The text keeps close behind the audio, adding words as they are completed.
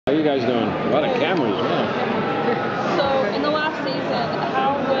How are you guys doing? A lot of cameras, wow. So, in the last season,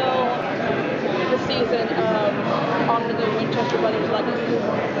 how will the season honor the Winchester Brothers' legacy?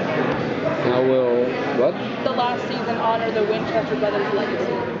 How will what? The last season honor the Winchester Brothers'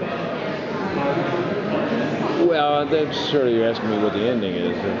 legacy. Well, that's sort of, you're asking me what the ending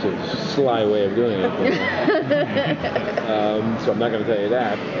is. It's a sly way of doing it. So I'm not going to tell you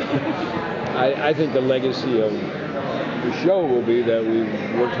that. I think the legacy of the show will be that we've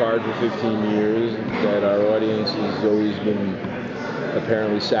worked hard for 15 years, that our audience has always been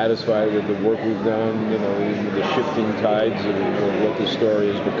apparently satisfied with the work we've done, you know, the shifting tides of what the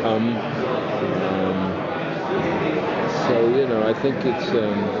story has become. So, you know, I think it's...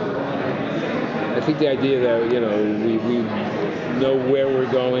 I think the idea that, you know, we know where we're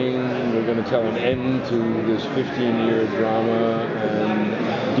going, we're going to tell an end to this 15-year drama,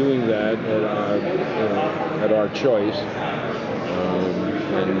 and doing that at our choice.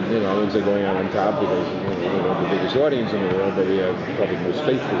 And, you know, I wouldn't say going out on top because, you know, we have the biggest audience in the world, but we have probably the most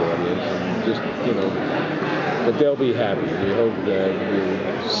faithful audience, and just, you know, but they'll be happy. We hope that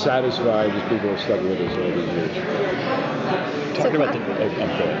we're satisfied as people have stuck with us all these years. Talking about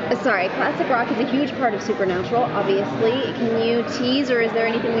sorry, classic rock is a huge part of Supernatural, obviously. Can you tease, or is there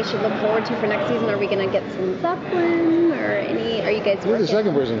anything we should look forward to for next season? Are we going to get some Zeppelin, or any? Are you guys? You're the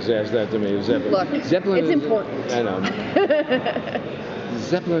second person that's asked that to me. Zeppelin. Look, Zeppelin it's important. I know.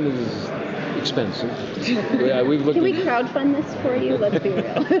 Zeppelin is expensive. We've looked. Can we crowdfund this for you? Let's be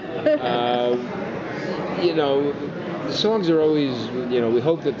real. You know, the songs are always. You know, we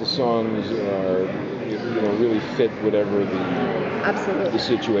hope that the songs are. You know, really fit whatever the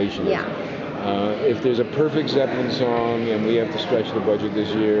situation is. Yeah. If there's a perfect Zeppelin song and we have to stretch the budget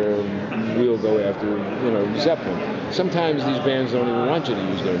this year, we'll go after, you know, Zeppelin. Sometimes these bands don't even want you to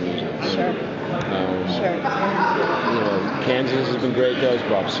use their music. Sure. Sure. You know, Kansas has been great to us.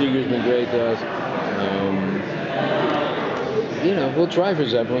 Bob Seger's been great to us. You know, we'll try for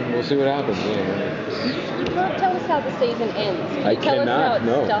Zeppelin. We'll see what happens. You know. You can't tell us how the season ends. I tell cannot. Us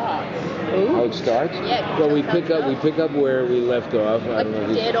how it starts. Ooh. How it starts? Yeah. Well, we pick up where we left off. Like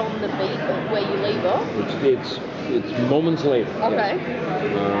dead on the beat of where you leave off. It's moments later. Okay.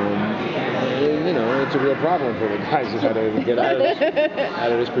 And, you know, it's a real problem for the guys who had to get out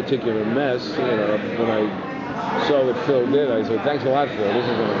of this particular mess. You know, when I saw what Phil did, I said, "Thanks a lot, Phil. This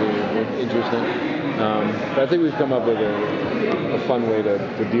is going to be interesting." But I think we've come up with a fun way to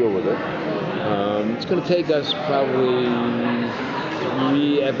deal with it. It's going to take us probably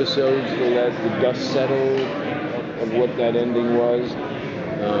 3 episodes to let the dust settle of what that ending was.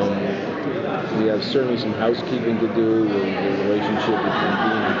 We have certainly some housekeeping to do with the relationship between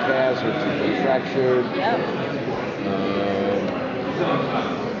Dean and Cass, which has been fractured.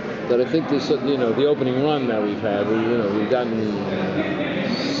 But I think this, you know, the opening run that we've had, we've gotten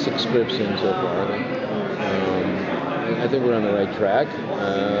 6 scripts in so far. I think we're on the right track.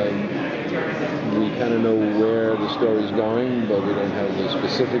 We kind of know where the story's going, but we don't have the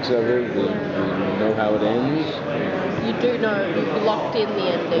specifics of it. We know how it ends. You do know, you've locked in the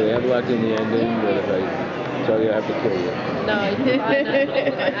ending. We have locked in the ending, but if I tell you, I have to kill you. No, it's fine.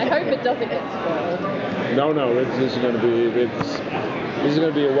 I hope it doesn't get spoiled. No, this is going to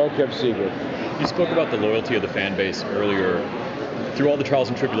be a well-kept secret. You spoke about the loyalty of the fan base earlier. Through all the trials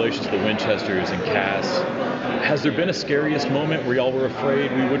and tribulations of the Winchesters and Cass, has there been a scariest moment where y'all were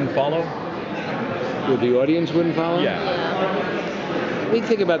afraid we wouldn't follow? Where the audience wouldn't follow? Yeah. We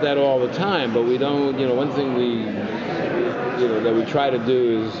think about that all the time, but we don't, you know, one thing that we try to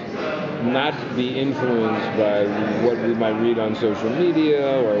do is not be influenced by what we might read on social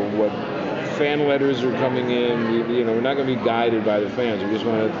media or what fan letters are coming in. We're not going to be guided by the fans. We just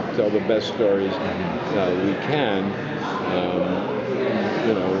want to tell the best stories we can.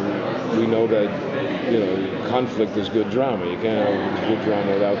 We know that, conflict is good drama. You can't have good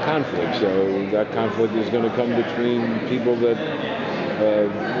drama without conflict. So that conflict is going to come between people that,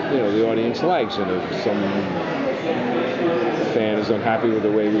 the audience likes. And if some fan is unhappy with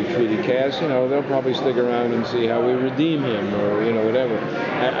the way we treated Cass, they'll probably stick around and see how we redeem him or, whatever.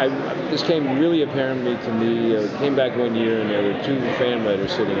 This came really apparently to me. Came back one year and there were 2 fan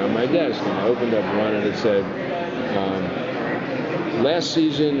letters sitting on my desk. And I opened up one and it said, last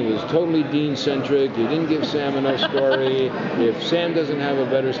season was totally Dean-centric. You didn't give Sam enough story. If Sam doesn't have a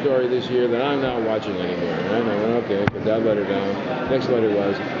better story this year, then I'm not watching anymore. And I know, okay, put that letter down. Next letter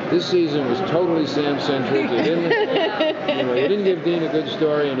was, this season was totally Sam-centric. You didn't give Dean a good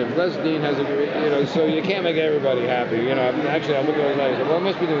story, and if Les Dean has a, so you can't make everybody happy. Actually, I look at those letters and say, well, I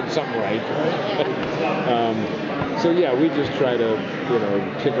must be doing something right. So yeah, we just try to,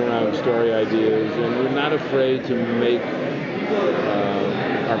 kick around story ideas, and we're not afraid to make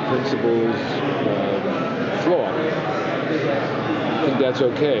our principles flawed. I think that's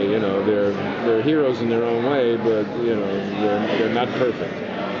okay. You know, they're heroes in their own way, but you know, they're not perfect.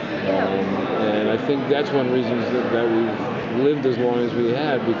 And I think that's one of the reasons that we've lived as long as we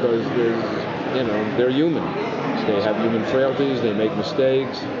have, because they're human. They have human frailties, they make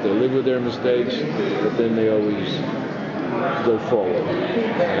mistakes, they live with their mistakes, but then they always go forward.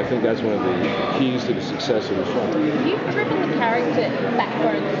 And I think that's one of the keys to the success of the film. You've driven the character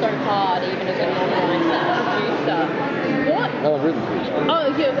backbone so hard, even as a non-licensed producer. What? Well, I've written three scripts. Oh,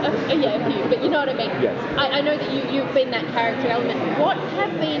 yeah, a few, but you know what I mean? Yes. I know that you've been that character element. What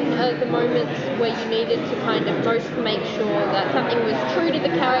have been the moments where you needed to kind of most make sure that something was true to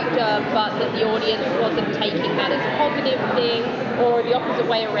the character, but that the audience wasn't taking that as a positive thing, or the opposite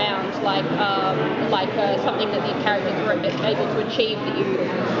way around, like something that the characters were able to achieve that you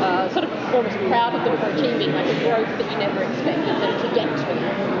sort of almost proud of them for achieving, like a growth that you never expected them to get to?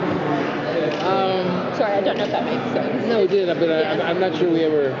 Sorry, I don't know if that makes sense. No, it did, but I'm not sure we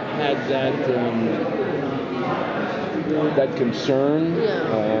ever had that concern.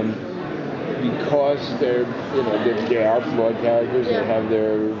 Yeah. Because there are flawed characters. Yeah. They have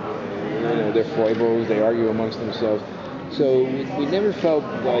their foibles. They argue amongst themselves. So we never felt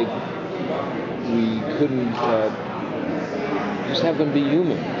like we couldn't just have them be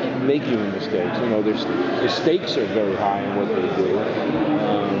human, make human mistakes. You know, the stakes are very high in what they do.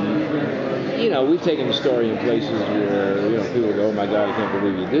 You know, we've taken the story in places where people go, "Oh my God, I can't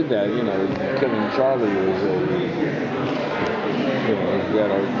believe you did that." You know, killing Charlie was we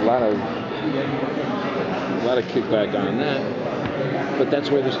got a lot of kickback on that. But that's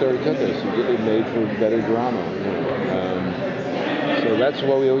where the story took us. It made for better drama. So that's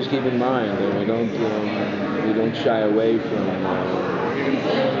what we always keep in mind, and we don't shy away from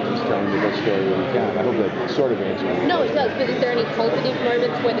just telling the best story that we can. I hope that sort of answers it. No, it does, but is there any positive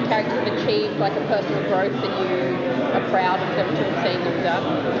moments where the characters have achieved like a personal growth that you are proud of them to have seen them done?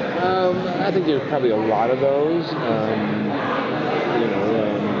 I think there's probably a lot of those.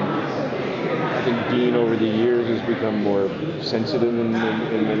 I think Dean over the years has become more sensitive in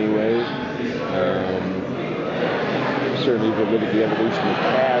many ways. Certainly, if you look at the evolution of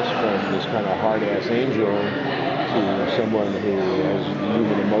Cass from this kind of hard-ass angel to someone who has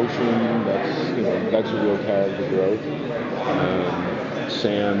human emotion, that's a real character growth.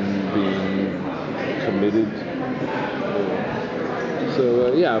 Sam being committed. So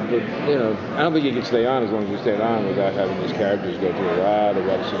but I don't think you can stay on as long as you stay on without having these characters go through a lot of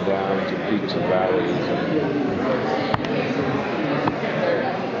ups and downs and peaks and valleys.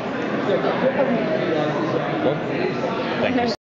 Thank you.